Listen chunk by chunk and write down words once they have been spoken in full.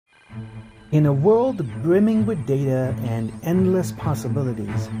In a world brimming with data and endless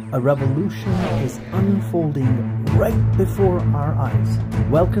possibilities, a revolution is unfolding right before our eyes.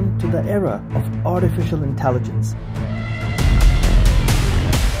 Welcome to the era of artificial intelligence.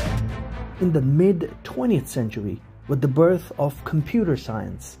 In the mid-20th century, with the birth of computer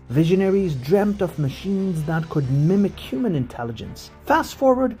science, visionaries dreamt of machines that could mimic human intelligence. Fast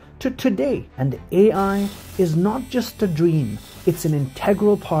forward to today, and AI is not just a dream, it's an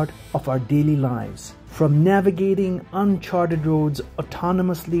integral part of our daily lives. From navigating uncharted roads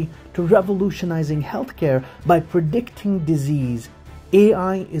autonomously to revolutionizing healthcare by predicting disease,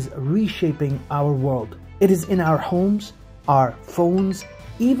 AI is reshaping our world. It is in our homes, our phones,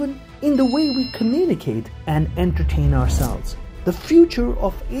 even in the way we communicate and entertain ourselves. The future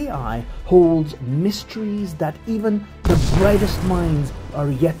of AI holds mysteries that even the brightest minds are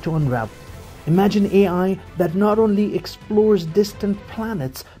yet to unravel. Imagine AI that not only explores distant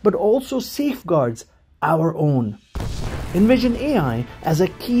planets, but also safeguards our own. Envision AI as a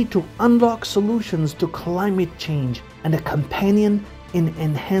key to unlock solutions to climate change and a companion in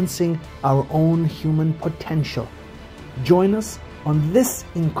enhancing our own human potential. Join us on this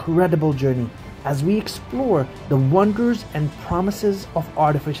incredible journey as we explore the wonders and promises of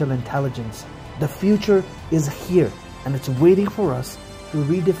artificial intelligence. The future is here, and it's waiting for us to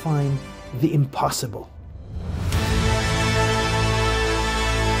redefine the impossible.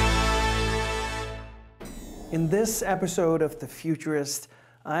 In this episode of The Futurist,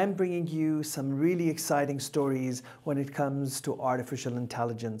 I'm bringing you some really exciting stories when it comes to artificial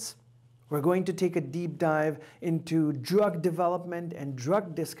intelligence. We're going to take a deep dive into drug development and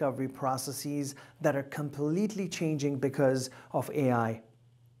drug discovery processes that are completely changing because of AI.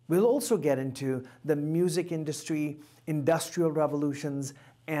 We'll also get into the music industry, industrial revolutions,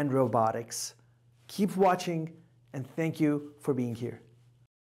 and robotics. Keep watching, and thank you for being here.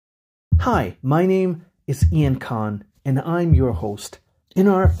 Hi, my name is Ian Khan, and I'm your host. In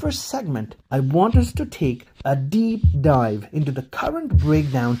our first segment, I want us to take a deep dive into the current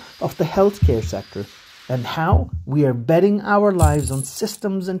breakdown of the healthcare sector and how we are betting our lives on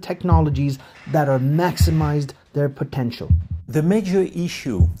systems and technologies that are maximized their potential. The major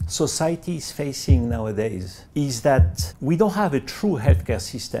issue society is facing nowadays is that we don't have a true healthcare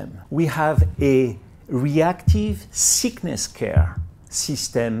system. We have a reactive sickness care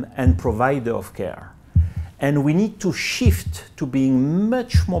system and provider of care. And we need to shift to being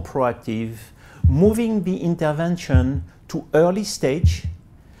much more proactive, moving the intervention to early stage,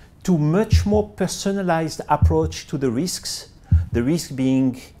 to much more personalized approach to the risks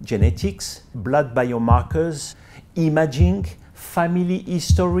being genetics, blood biomarkers, imaging, family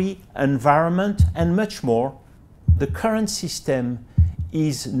history, environment, and much more. The current system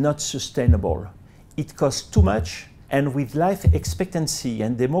is not sustainable. It costs too much, and with life expectancy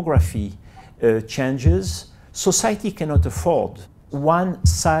and demography changes, society cannot afford. One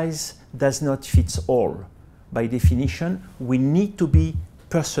size does not fit all. By definition, we need to be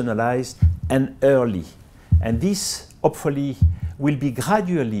personalized and early. And this, hopefully, will be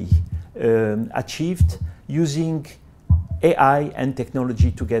gradually achieved using AI and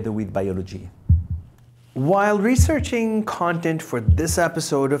technology together with biology. While researching content for this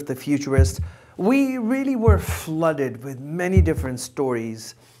episode of The Futurist, we really were flooded with many different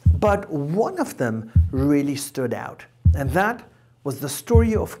stories. But one of them really stood out, and that was the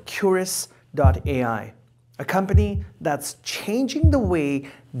story of Futurist.ai, a company that's changing the way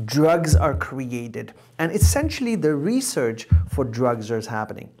drugs are created, and essentially the research for drugs is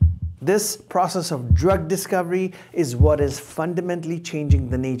happening. This process of drug discovery is what is fundamentally changing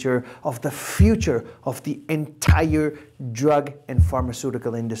the nature of the future of the entire drug and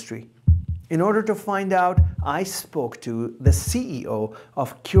pharmaceutical industry. In order to find out, I spoke to the CEO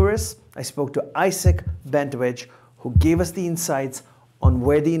of Futurist. I spoke to Isaac Bentovich, who gave us the insights on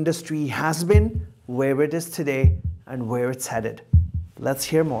where the industry has been, where it is today, and where it's headed. Let's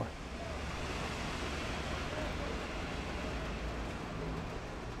hear more.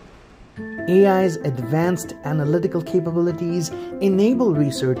 AI's advanced analytical capabilities enable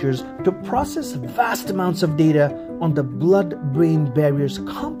researchers to process vast amounts of data on the blood-brain barrier's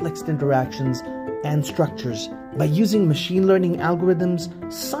complex interactions and structures. By using machine learning algorithms,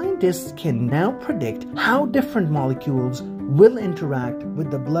 scientists can now predict how different molecules will interact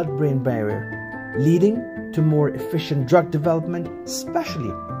with the blood-brain barrier, leading to more efficient drug development, especially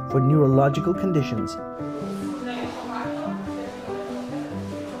for neurological conditions.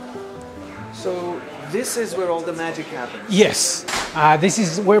 So this is where all the magic happens. Yes, this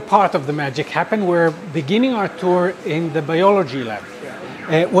is where part of the magic happened. We're beginning our tour in the biology lab.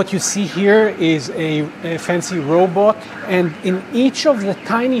 What you see here is a fancy robot, and in each of the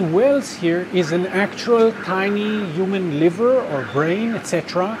tiny wells here is an actual tiny human liver or brain,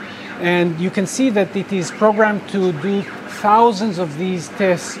 etc. And you can see that it is programmed to do thousands of these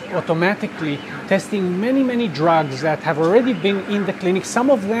tests automatically, testing many, many drugs that have already been in the clinic. Some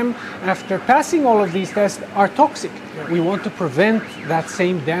of them, after passing all of these tests, are toxic. We want to prevent that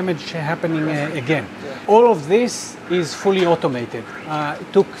same damage happening again. All of this is fully automated.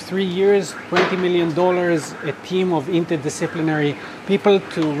 It took 3 years, $20 million, a team of interdisciplinary people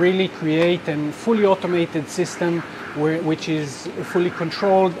to really create a fully automated system which is fully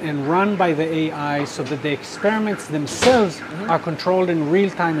controlled and run by the AI, so that the experiments themselves are controlled in real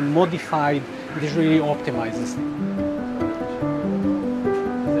time and modified. This really optimizes.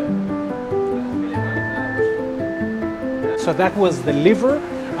 So that was the liver,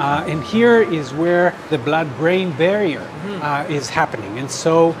 and here is where the blood-brain barrier is happening. And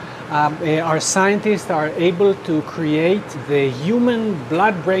so our scientists are able to create the human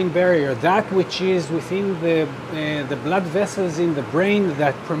blood-brain barrier, that which is within the blood vessels in the brain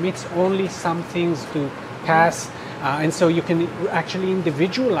that permits only some things to pass. And so you can actually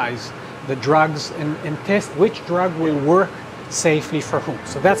individualize the drugs and test which drug will work safely for whom.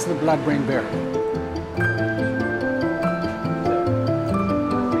 So that's the blood-brain barrier.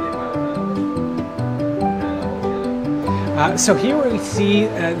 So here we see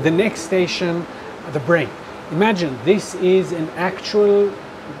the next station, the brain. Imagine this is an actual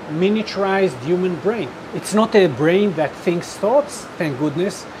miniaturized human brain. It's not a brain that thinks thoughts, thank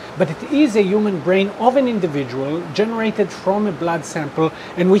goodness, but it is a human brain of an individual generated from a blood sample,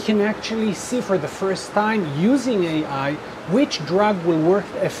 and we can actually see for the first time using AI which drug will work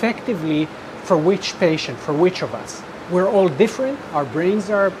effectively for which patient, for which of us. We're all different, our brains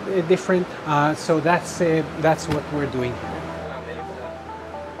are different, so that's what we're doing here.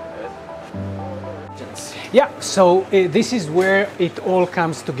 Yeah, so this is where it all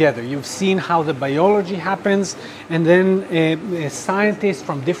comes together. You've seen how the biology happens, and then scientists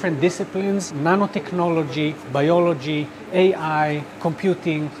from different disciplines, nanotechnology, biology, AI,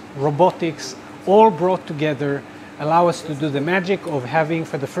 computing, robotics, all brought together allow us to do the magic of having,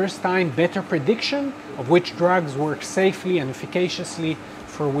 for the first time, better prediction of which drugs work safely and efficaciously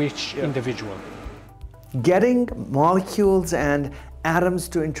for which individual. Getting molecules and atoms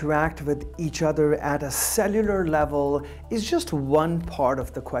to interact with each other at a cellular level is just one part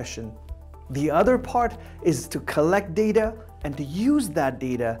of the question. The other part is to collect data and to use that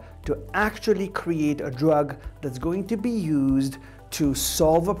data to actually create a drug that's going to be used to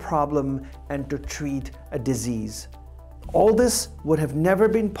solve a problem and to treat a disease. All this would have never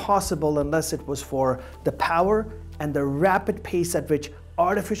been possible unless it was for the power and the rapid pace at which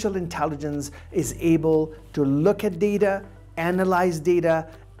artificial intelligence is able to look at data, analyze data,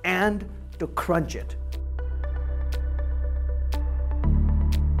 and to crunch it.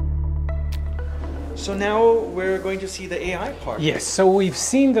 So now we're going to see the AI part. Yes, so we've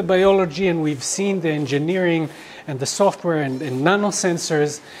seen the biology and we've seen the engineering and the software and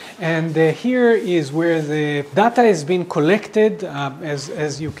nanosensors, and here is where the data has been collected.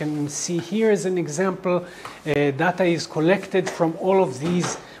 As you can see here as an example, data is collected from all of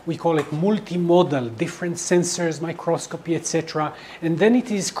these, we call it multimodal, different sensors, microscopy, etc. And then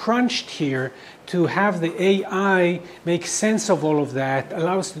it is crunched here to have the AI make sense of all of that,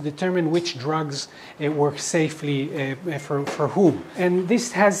 allows to determine which drugs work safely for whom. And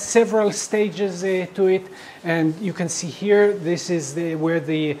this has several stages to it. And you can see here, this is where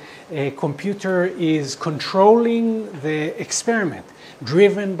the computer is controlling the experiment,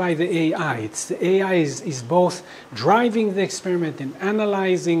 driven by the AI. The AI is both driving the experiment and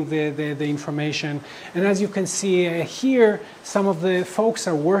analyzing the information. And as you can see here, some of the folks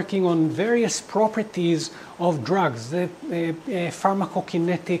are working on various properties of drugs, the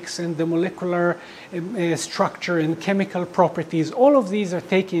pharmacokinetics and the molecular structure and chemical properties. All of these are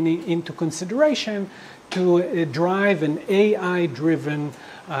taken into consideration to drive an AI-driven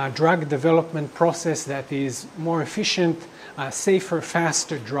drug development process that is more efficient, safer,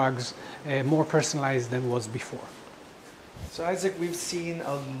 faster drugs, more personalized than was before. So Isaac, we've seen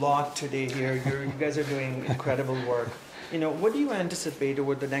a lot today here. You guys are doing incredible work. What do you anticipate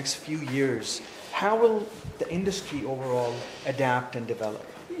over the next few years? How will the industry overall adapt and develop?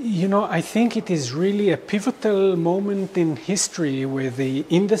 I think it is really a pivotal moment in history where the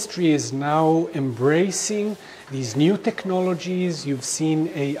industry is now embracing these new technologies. You've seen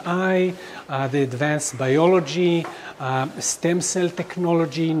AI, the advanced biology, stem cell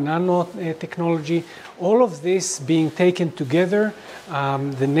technology, nanotechnology, all of this being taken together.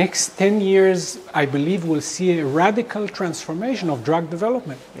 The next 10 years, I believe, will see a radical transformation of drug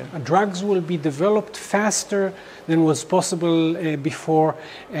development. Yeah. Drugs will be developed faster than was possible before,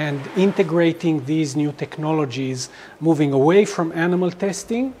 and integrating these new technologies, moving away from animal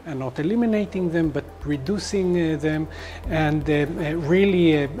testing and not eliminating them, but reducing them, and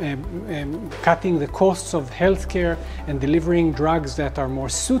really cutting the costs of healthcare and delivering drugs that are more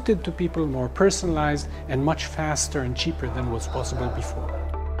suited to people, more personalized, and much faster and cheaper than was possible before.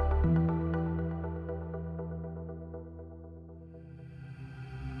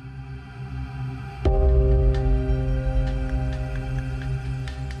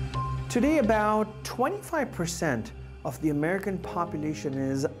 Today, about 25% of the American population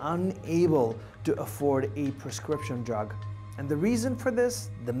is unable to afford a prescription drug. And the reason for this,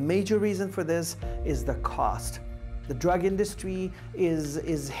 the major reason for this, is the cost. The drug industry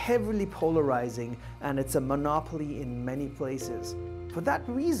is heavily polarizing, and it's a monopoly in many places. For that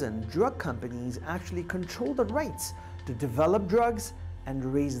reason, drug companies actually control the rights to develop drugs and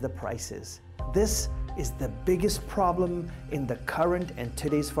raise the prices. This is the biggest problem in the current and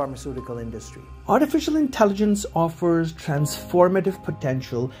today's pharmaceutical industry. Artificial intelligence offers transformative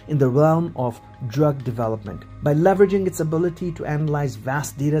potential in the realm of drug development by leveraging its ability to analyze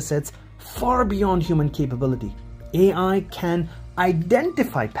vast data sets far beyond human capability. AI can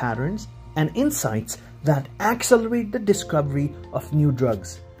identify patterns and insights that accelerate the discovery of new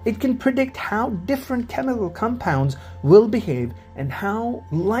drugs. It can predict how different chemical compounds will behave and how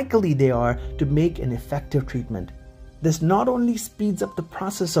likely they are to make an effective treatment. This not only speeds up the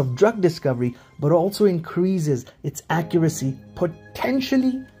process of drug discovery, but also increases its accuracy,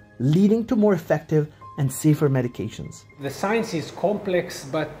 potentially leading to more effective and safer medications. The science is complex,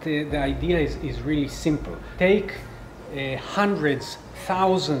 but the idea is really simple. Take hundreds,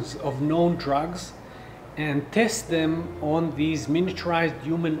 thousands of known drugs and test them on these miniaturized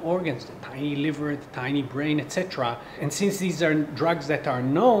human organs, the tiny liver, the tiny brain, etc. And since these are drugs that are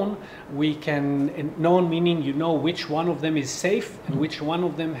known, we can, known meaning you know which one of them is safe and which one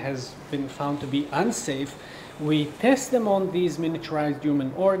of them has been found to be unsafe. We test them on these miniaturized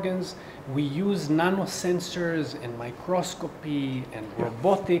human organs. We use nanosensors and microscopy and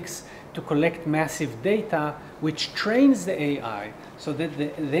robotics to collect massive data, which trains the AI so that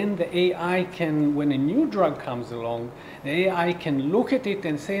then the AI can, when a new drug comes along, the AI can look at it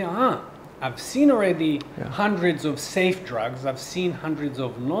and say, I've seen already hundreds of safe drugs, I've seen hundreds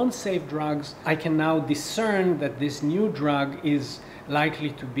of non-safe drugs. I can now discern that this new drug is likely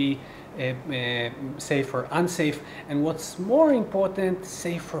to be safe or unsafe, and what's more important,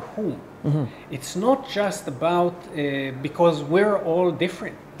 safe for whom. Mm-hmm. It's not just about because we're all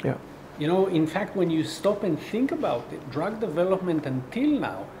different. Yeah. You know, in fact, when you stop and think about it, drug development until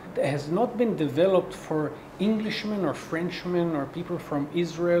now has not been developed for Englishmen or Frenchmen or people from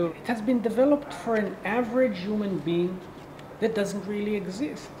Israel. It has been developed for an average human being that doesn't really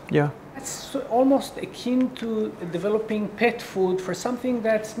exist. Yeah. It's almost akin to developing pet food for something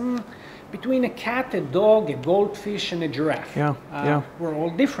that's between a cat, a dog, a goldfish, and a giraffe. Yeah. We're all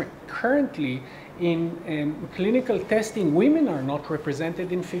different. Currently, in clinical testing, women are not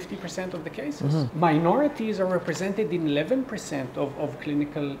represented in 50% of the cases. Mm-hmm. Minorities are represented in 11% of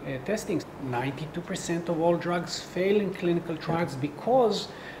clinical testing. 92% of all drugs fail in clinical trials because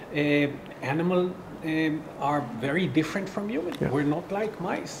animal are very different from humans. Yeah. We're not like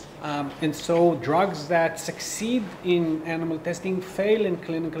mice. And so drugs that succeed in animal testing fail in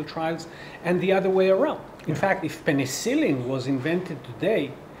clinical trials, and the other way around. In fact, if penicillin was invented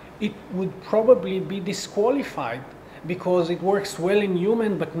today, it would probably be disqualified because it works well in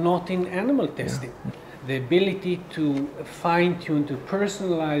human but not in animal testing. Yeah. The ability to fine-tune, to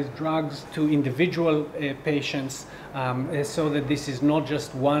personalize drugs to individual patients so that this is not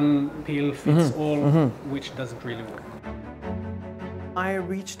just one pill fits all, which doesn't really work. I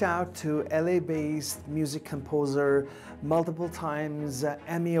reached out to LA-based music composer, multiple times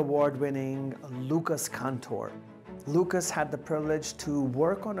Emmy Award-winning Lucas Cantor. Lucas had the privilege to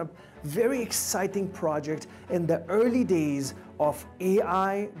work on a very exciting project in the early days of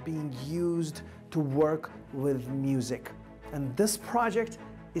AI being used to work with music. And this project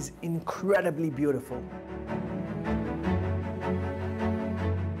is incredibly beautiful.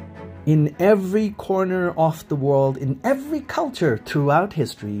 In every corner of the world, in every culture throughout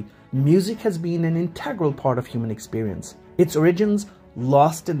history, music has been an integral part of human experience. Its origins,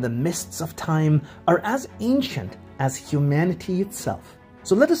 lost in the mists of time, are as ancient as humanity itself.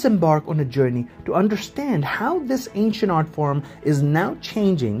 So let us embark on a journey to understand how this ancient art form is now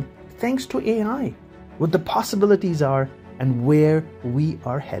changing thanks to AI, what the possibilities are, and where we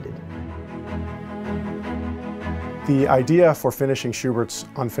are headed. The idea for finishing Schubert's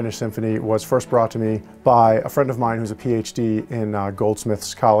Unfinished Symphony was first brought to me by a friend of mine who's a PhD in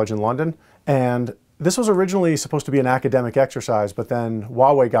Goldsmiths College in London. And this was originally supposed to be an academic exercise, but then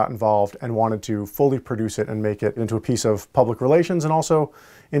Huawei got involved and wanted to fully produce it and make it into a piece of public relations and also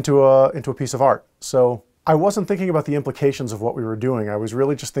into a piece of art. So I wasn't thinking about the implications of what we were doing. I was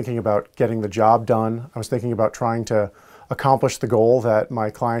really just thinking about getting the job done. I was thinking about trying to accomplish the goal that my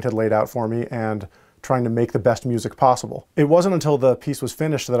client had laid out for me and trying to make the best music possible. It wasn't until the piece was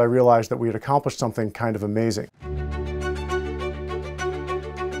finished that I realized that we had accomplished something kind of amazing.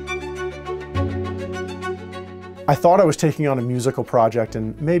 I thought I was taking on a musical project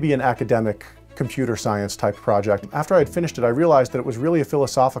and maybe an academic computer science type project. After I had finished it, I realized that it was really a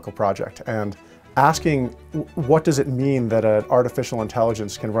philosophical project, and asking what does it mean that an artificial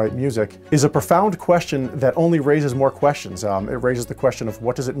intelligence can write music is a profound question that only raises more questions. It raises the question of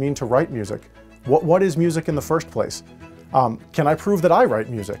what does it mean to write music? What is music in the first place? Can I prove that I write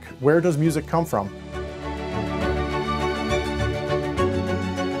music? Where does music come from?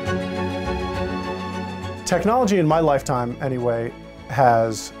 Technology in my lifetime, anyway,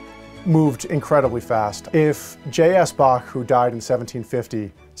 has moved incredibly fast. If J.S. Bach, who died in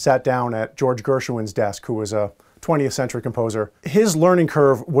 1750, sat down at George Gershwin's desk, who was a 20th century composer, his learning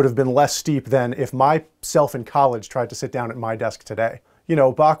curve would have been less steep than if myself in college tried to sit down at my desk today. You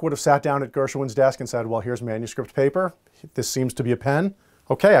know, Bach would have sat down at Gershwin's desk and said, well, here's manuscript paper. This seems to be a pen.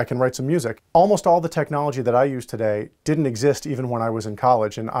 Okay, I can write some music. Almost all the technology that I use today didn't exist even when I was in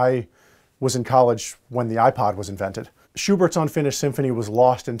college, and I was in college when the iPod was invented. Schubert's Unfinished Symphony was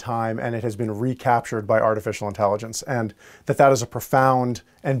lost in time, and it has been recaptured by artificial intelligence, and that is a profound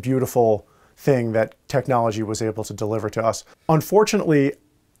and beautiful thing that technology was able to deliver to us. Unfortunately,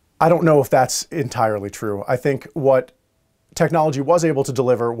 I don't know if that's entirely true. I think what technology was able to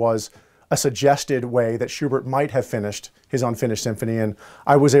deliver was a suggested way that Schubert might have finished his Unfinished Symphony, and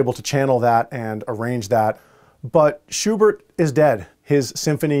I was able to channel that and arrange that. But Schubert is dead. His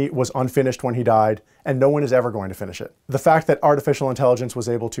symphony was unfinished when he died, and no one is ever going to finish it. The fact that artificial intelligence was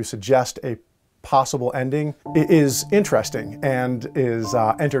able to suggest a possible ending is interesting and is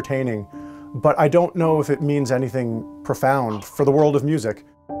entertaining, but I don't know if it means anything profound for the world of music.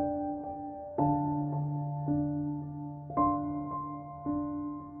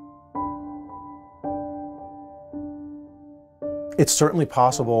 It's certainly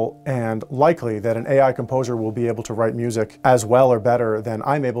possible and likely that an AI composer will be able to write music as well or better than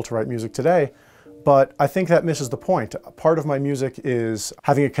I'm able to write music today, but I think that misses the point. Part of my music is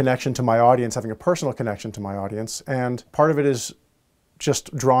having a connection to my audience, having a personal connection to my audience, and part of it is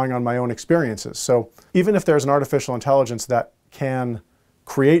just drawing on my own experiences. So even if there's an artificial intelligence that can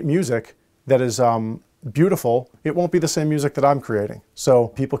create music that is beautiful, it won't be the same music that I'm creating. So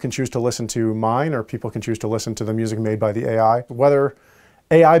people can choose to listen to mine, or people can choose to listen to the music made by the AI. Whether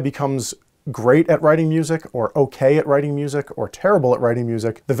AI becomes great at writing music, or okay at writing music, or terrible at writing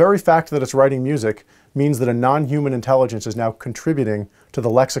music, the very fact that it's writing music means that a non-human intelligence is now contributing to the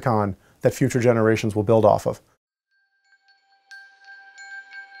lexicon that future generations will build off of.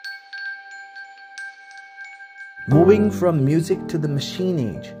 Moving from music to the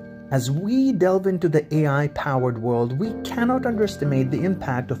machine age. As we delve into the AI-powered world, we cannot underestimate the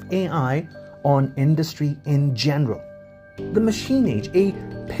impact of AI on industry in general. The machine age, a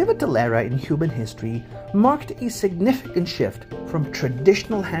pivotal era in human history, marked a significant shift from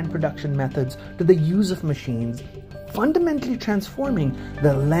traditional hand production methods to the use of machines, fundamentally transforming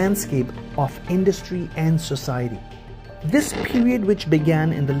the landscape of industry and society. This period, which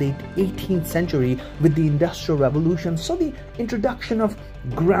began in the late 18th century with the Industrial Revolution, saw the introduction of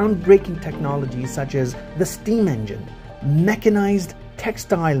groundbreaking technologies such as the steam engine, mechanized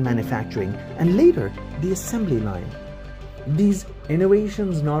textile manufacturing, and later the assembly line. These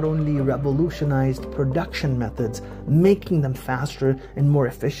innovations not only revolutionized production methods, making them faster and more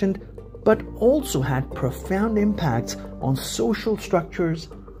efficient, but also had profound impacts on social structures,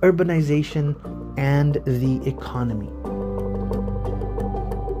 urbanization, and the economy.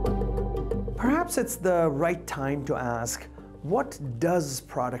 Perhaps it's the right time to ask, what does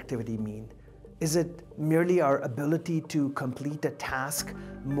productivity mean? Is it merely our ability to complete a task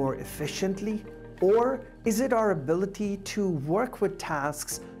more efficiently? Or is it our ability to work with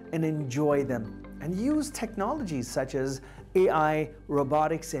tasks and enjoy them, and use technologies such as AI,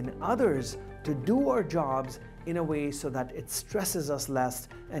 robotics, and others to do our jobs in a way so that it stresses us less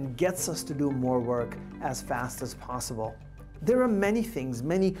and gets us to do more work as fast as possible? There are many things,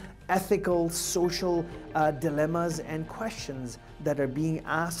 many ethical, social dilemmas and questions that are being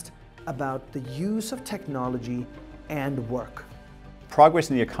asked about the use of technology and work.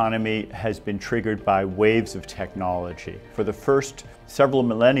 Progress in the economy has been triggered by waves of technology. For the first several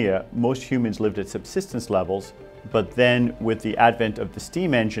millennia, most humans lived at subsistence levels, but then with the advent of the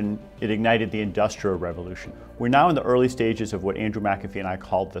steam engine, it ignited the Industrial Revolution. We're now in the early stages of what Andrew McAfee and I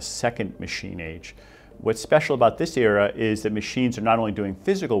call the second machine age. What's special about this era is that machines are not only doing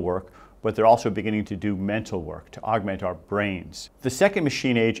physical work, but they're also beginning to do mental work, to augment our brains. The second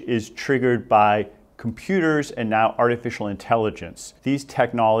machine age is triggered by computers and now artificial intelligence. These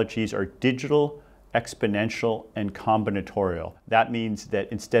technologies are digital, exponential, and combinatorial. That means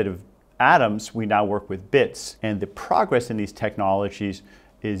that instead of atoms, we now work with bits. And the progress in these technologies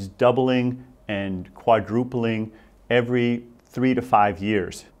is doubling and quadrupling every 3 to 5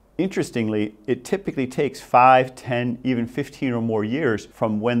 years. Interestingly, it typically takes 5, 10, even 15 or more years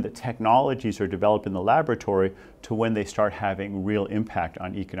from when the technologies are developed in the laboratory to when they start having real impact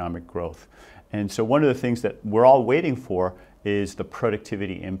on economic growth. And so one of the things that we're all waiting for is the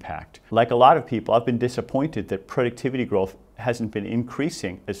productivity impact. Like a lot of people, I've been disappointed that productivity growth hasn't been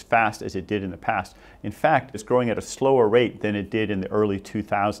increasing as fast as it did in the past. In fact, it's growing at a slower rate than it did in the early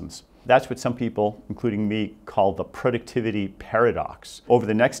 2000s. That's what some people, including me, call the productivity paradox. Over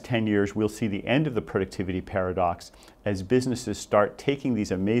the next 10 years, we'll see the end of the productivity paradox as businesses start taking these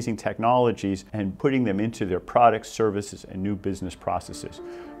amazing technologies and putting them into their products, services, and new business processes.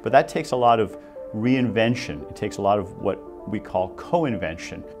 But that takes a lot of reinvention. It takes a lot of what we call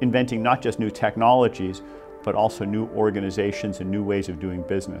co-invention, inventing not just new technologies, but also new organizations and new ways of doing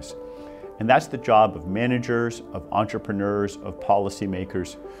business. And that's the job of managers, of entrepreneurs, of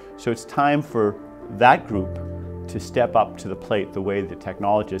policymakers. So it's time for that group to step up to the plate the way that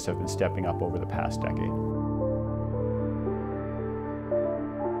technologists have been stepping up over the past decade.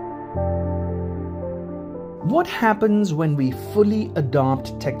 What happens when we fully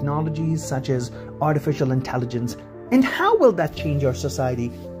adopt technologies such as artificial intelligence, and how will that change our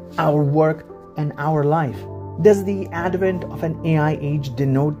society, our work, and our life? Does the advent of an AI age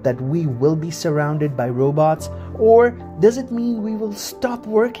denote that we will be surrounded by robots, or does it mean we will stop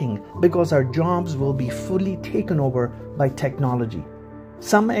working because our jobs will be fully taken over by technology?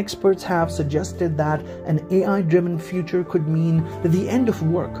 Some experts have suggested that an AI-driven future could mean the end of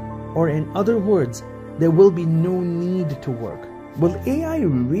work, or in other words, there will be no need to work. Will AI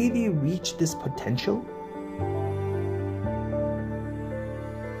really reach this potential?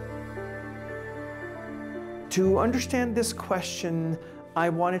 To understand this question, I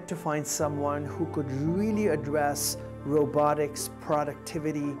wanted to find someone who could really address robotics,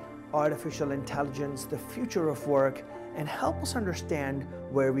 productivity, artificial intelligence, the future of work, and help us understand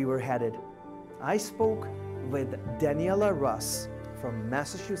where we were headed. I spoke with Daniela Russ from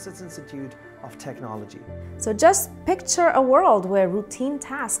Massachusetts Institute of Technology. So just picture a world where routine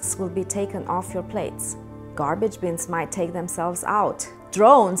tasks will be taken off your plates. Garbage bins might take themselves out.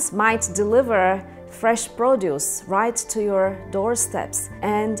 Drones might deliver fresh produce right to your doorsteps.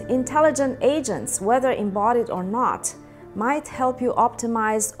 And intelligent agents, whether embodied or not, might help you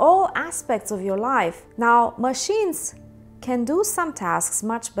optimize all aspects of your life. Now, machines can do some tasks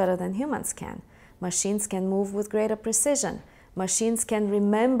much better than humans can. Machines can move with greater precision. Machines can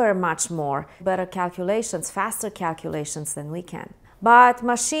remember much more, better calculations, faster calculations than we can. But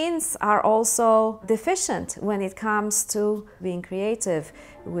machines are also deficient when it comes to being creative,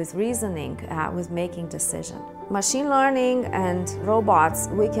 with reasoning, with making decisions. Machine learning and robots,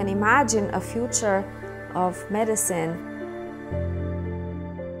 we can imagine a future of medicine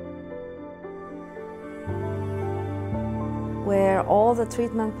where all the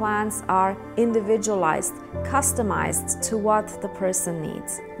treatment plans are individualized, customized to what the person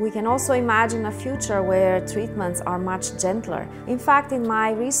needs. We can also imagine a future where treatments are much gentler. In fact, in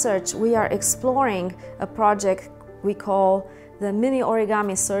my research, we are exploring a project we call the mini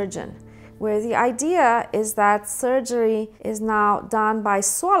origami surgeon, where the idea is that surgery is now done by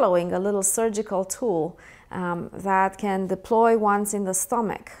swallowing a little surgical tool that can deploy once in the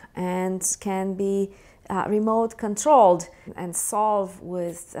stomach and can be remote controlled and solve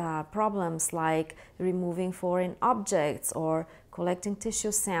with problems like removing foreign objects or collecting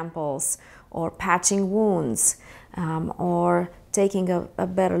tissue samples or patching wounds or taking a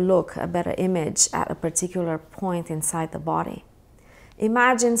better look, a better image at a particular point inside the body.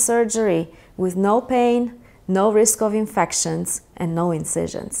 Imagine surgery with no pain, no risk of infections, and no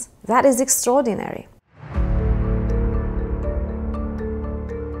incisions. That is extraordinary.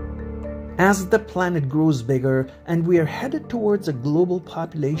 As the planet grows bigger and we are headed towards a global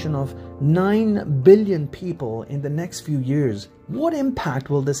population of 9 billion people in the next few years, what impact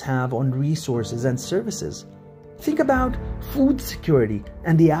will this have on resources and services? Think about food security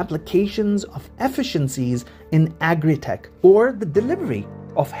and the applications of efficiencies in agri-tech, or the delivery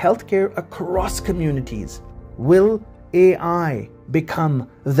of healthcare across communities. Will AI become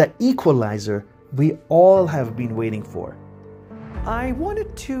the equalizer we all have been waiting for? I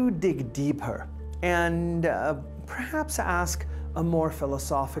wanted to dig deeper and perhaps ask a more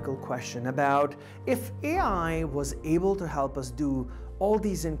philosophical question about if AI was able to help us do all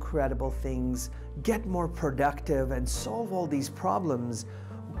these incredible things, get more productive, and solve all these problems,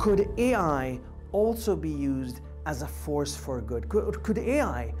 could AI also be used as a force for good? Could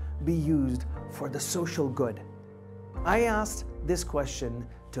AI be used for the social good? I asked this question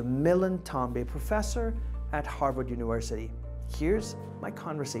to Milan Tombe, professor at Harvard University. Here's my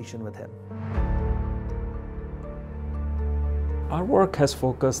conversation with him. Our work has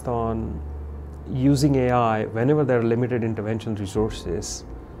focused on using AI whenever there are limited intervention resources,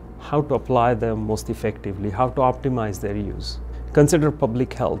 how to apply them most effectively, how to optimize their use. Consider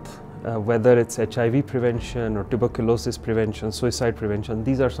public health, whether it's HIV prevention or tuberculosis prevention, suicide prevention.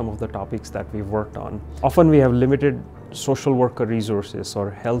 These are some of the topics that we've worked on. Often we have limited social worker resources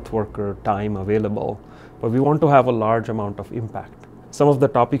or health worker time available, but we want to have a large amount of impact. Some of the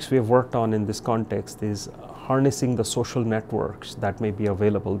topics we have worked on in this context is harnessing the social networks that may be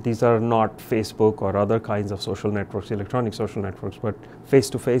available. These are not Facebook or other kinds of social networks, electronic social networks, but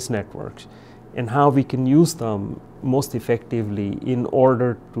face-to-face networks, and how we can use them most effectively in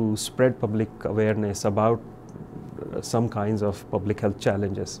order to spread public awareness about some kinds of public health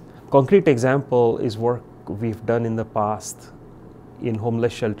challenges. Concrete example is work we've done in the past in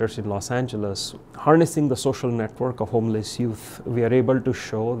homeless shelters in Los Angeles. Harnessing the social network of homeless youth, we are able to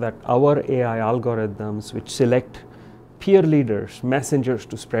show that our AI algorithms, which select peer leaders, messengers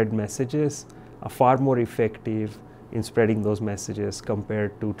to spread messages, are far more effective in spreading those messages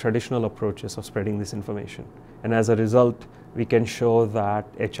compared to traditional approaches of spreading this information. And as a result, we can show that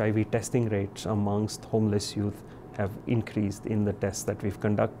HIV testing rates amongst homeless youth have increased in the tests that we've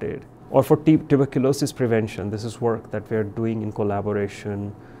conducted. Or for tuberculosis prevention, this is work that we're doing in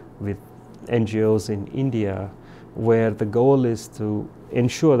collaboration with NGOs in India, where the goal is to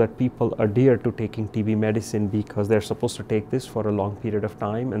ensure that people adhere to taking TB medicine because they're supposed to take this for a long period of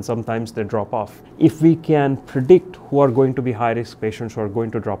time, and sometimes they drop off. If we can predict who are going to be high-risk patients who are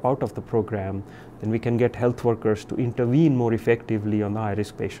going to drop out of the program, then we can get health workers to intervene more effectively on the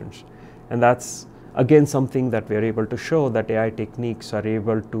high-risk patients. And that's again something that we are able to show, that AI techniques are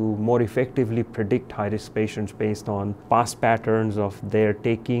able to more effectively predict high-risk patients based on past patterns of their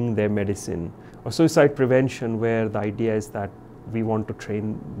taking their medicine. Or suicide prevention, where the idea is that we want to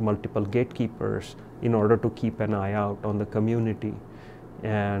train multiple gatekeepers in order to keep an eye out on the community.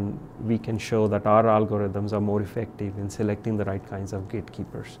 And we can show that our algorithms are more effective in selecting the right kinds of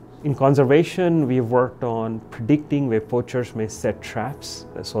gatekeepers. In conservation, we've worked on predicting where poachers may set traps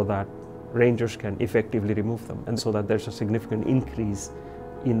so that rangers can effectively remove them, and so that there's a significant increase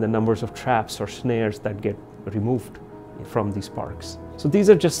in the numbers of traps or snares that get removed from these parks. So these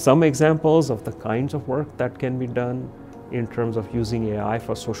are just some examples of the kinds of work that can be done in terms of using AI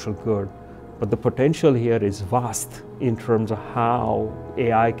for social good. But the potential here is vast in terms of how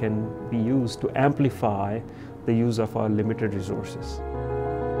AI can be used to amplify the use of our limited resources.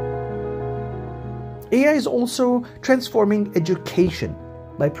 AI is also transforming education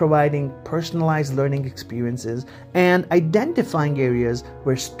by providing personalized learning experiences and identifying areas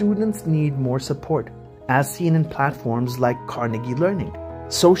where students need more support, as seen in platforms like Carnegie Learning.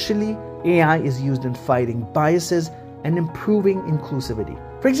 Socially, AI is used in fighting biases and improving inclusivity.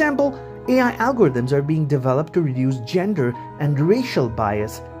 For example, AI algorithms are being developed to reduce gender and racial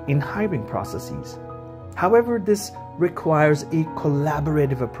bias in hiring processes. However, this requires a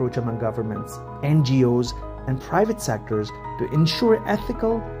collaborative approach among governments, NGOs, and private sectors to ensure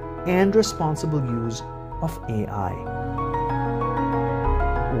ethical and responsible use of AI.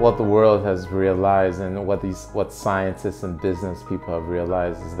 What the world has realized, and what scientists and business people have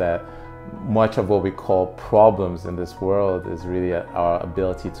realized, is that much of what we call problems in this world is really our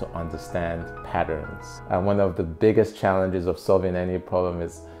ability to understand patterns. And one of the biggest challenges of solving any problem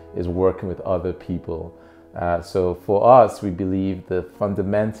is working with other people. So for us, we believe the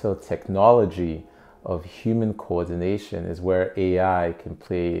fundamental technology of human coordination is where AI can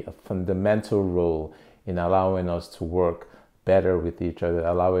play a fundamental role in allowing us to work better with each other,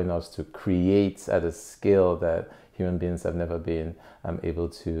 allowing us to create at a scale that human beings have never been able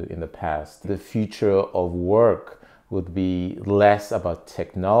to in the past. The future of work would be less about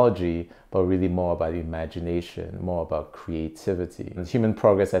technology, but really more about imagination, more about creativity. And human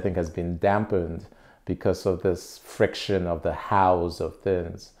progress, I think, has been dampened because of this friction of the hows of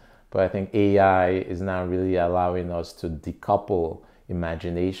things. But I think AI is now really allowing us to decouple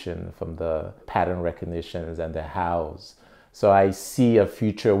imagination from the pattern recognitions and the hows. So I see a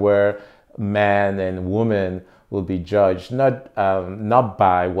future where man and woman will be judged not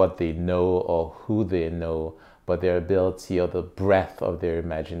by what they know or who they know, but their ability or the breadth of their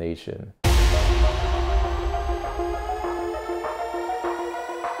imagination.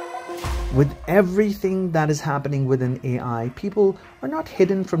 With everything that is happening within AI, people are not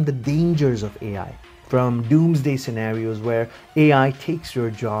hidden from the dangers of AI. From doomsday scenarios where AI takes your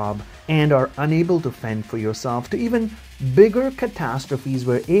job and are unable to fend for yourself, to even bigger catastrophes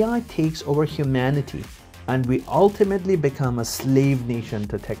where AI takes over humanity and we ultimately become a slave nation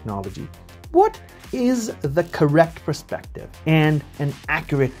to technology. What is the correct perspective and an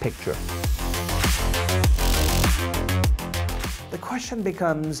accurate picture? The question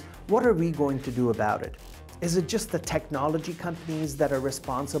becomes, what are we going to do about it? Is it just the technology companies that are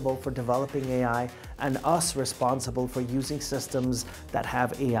responsible for developing AI and us responsible for using systems that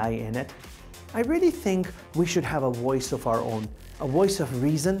have AI in it? I really think we should have a voice of our own, a voice of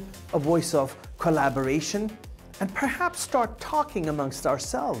reason, a voice of collaboration, and perhaps start talking amongst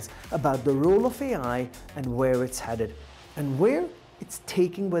ourselves about the role of AI and where it's headed, and where it's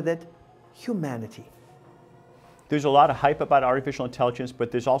taking with it humanity. There's a lot of hype about artificial intelligence,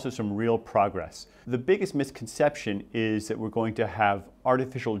 but there's also some real progress. The biggest misconception is that we're going to have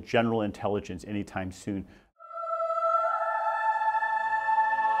artificial general intelligence anytime soon.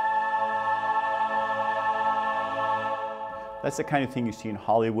 That's the kind of thing you see in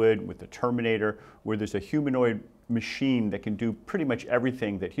Hollywood with the Terminator, where there's a humanoid machine that can do pretty much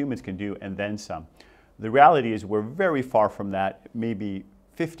everything that humans can do and then some. The reality is we're very far from that, maybe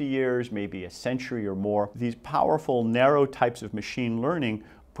 50 years, maybe a century or more. These powerful, narrow types of machine learning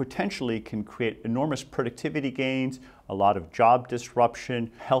potentially can create enormous productivity gains, a lot of job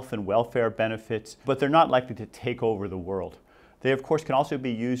disruption, health and welfare benefits, but they're not likely to take over the world. They, of course, can also be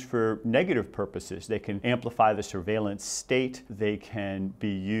used for negative purposes. They can amplify the surveillance state. They can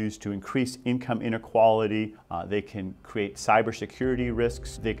be used to increase income inequality. They can create cybersecurity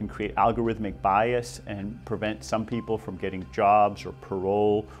risks. They can create algorithmic bias and prevent some people from getting jobs or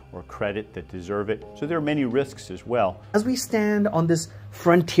parole or credit that deserve it. So there are many risks as well. As we stand on this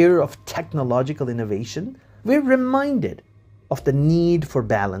frontier of technological innovation, we're reminded of the need for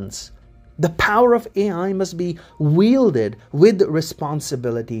balance. The power of AI must be wielded with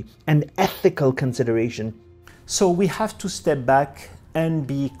responsibility and ethical consideration. So we have to step back and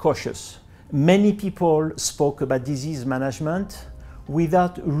be cautious. Many people spoke about disease management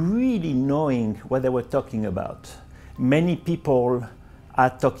without really knowing what they were talking about. Many people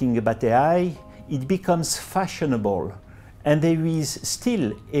are talking about AI. It becomes fashionable, and there is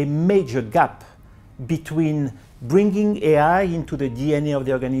still a major gap between bringing AI into the DNA of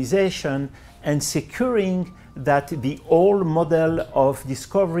the organization and securing that the old model of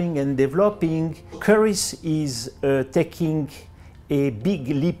discovering and developing. Curis is taking a big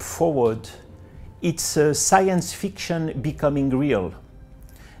leap forward. It's science fiction becoming real.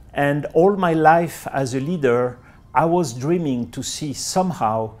 And all my life as a leader, I was dreaming to see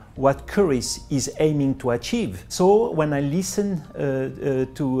somehow what Curis is aiming to achieve. So when I listened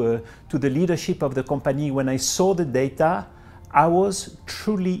to the leadership of the company, when I saw the data, I was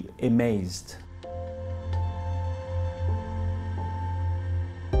truly amazed.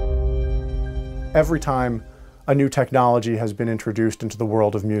 Every time a new technology has been introduced into the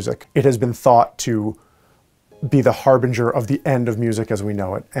world of music, it has been thought to be the harbinger of the end of music as we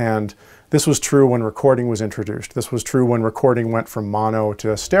know it. And this was true when recording was introduced. This was true when recording went from mono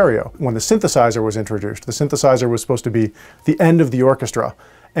to stereo. When the synthesizer was introduced, the synthesizer was supposed to be the end of the orchestra.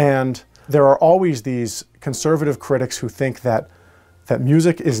 And there are always these conservative critics who think that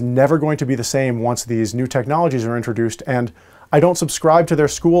music is never going to be the same once these new technologies are introduced. And I don't subscribe to their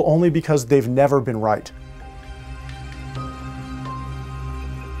school only because they've never been right.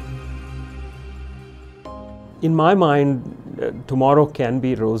 In my mind, tomorrow can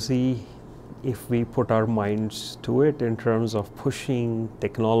be rosy if we put our minds to it in terms of pushing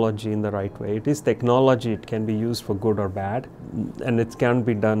technology in the right way. It is technology, it can be used for good or bad, and it can't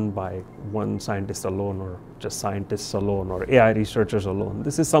be done by one scientist alone or just scientists alone or AI researchers alone.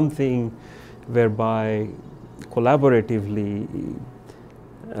 This is something whereby collaboratively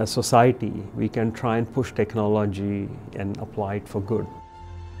as society we can try and push technology and apply it for good.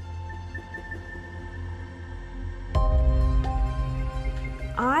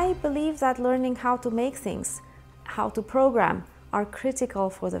 I believe that learning how to make things, how to program are critical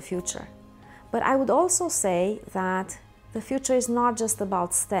for the future. But I would also say that the future is not just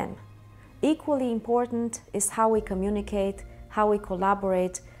about STEM. Equally important is how we communicate, how we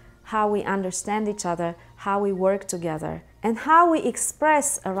collaborate, how we understand each other, how we work together, and how we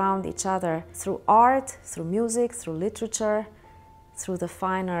express around each other through art, through music, through literature, through the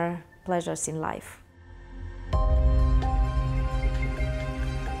finer pleasures in life.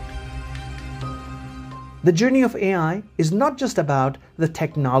 The journey of AI is not just about the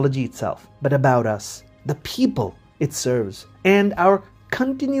technology itself, but about us, the people it serves, and our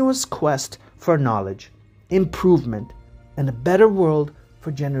continuous quest for knowledge, improvement, and a better world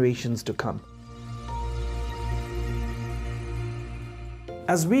for generations to come.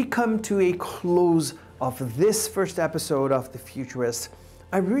 As we come to a close of this first episode of The Futurist,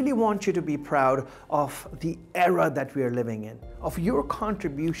 I really want you to be proud of the era that we are living in, of your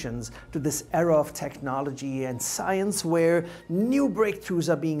contributions to this era of technology and science where new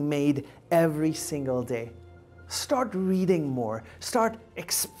breakthroughs are being made every single day. Start reading more, start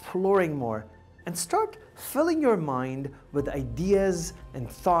exploring more, and start filling your mind with ideas and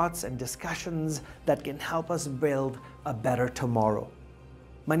thoughts and discussions that can help us build a better tomorrow.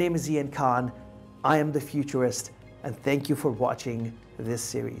 My name is Ian Khan, I am The Futurist, and thank you for watching this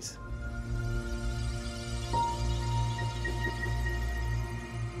series.